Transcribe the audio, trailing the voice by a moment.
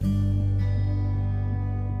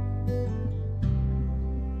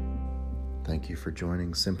Thank you for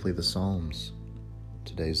joining Simply the Psalms.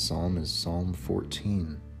 Today's psalm is Psalm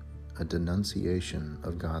 14, a denunciation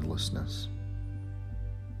of godlessness.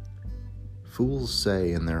 Fools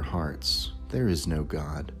say in their hearts, "There is no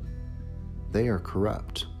God." They are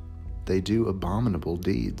corrupt. They do abominable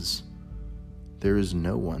deeds. There is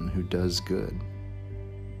no one who does good.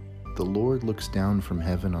 The Lord looks down from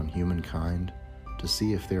heaven on humankind to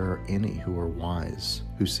see if there are any who are wise,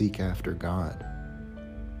 who seek after God.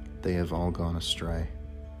 They have all gone astray.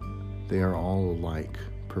 They are all alike,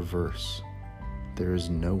 perverse. There is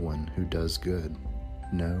no one who does good,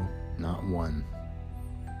 no, not one.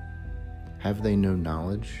 Have they no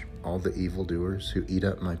knowledge, all the evildoers who eat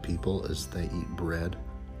up my people as they eat bread,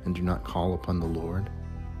 and do not call upon the Lord?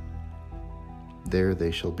 There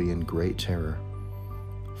they shall be in great terror,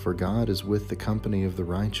 for God is with the company of the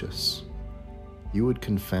righteous. You would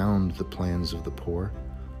confound the plans of the poor,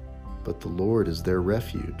 but the Lord is their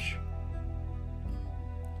refuge.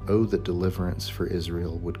 Oh, that deliverance for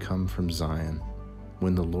Israel would come from Zion,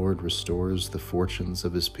 when the Lord restores the fortunes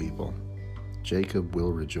of his people. Jacob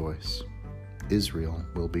will rejoice. Israel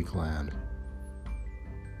will be glad.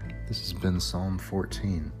 This has been Psalm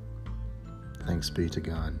 14. Thanks be to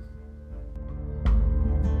God.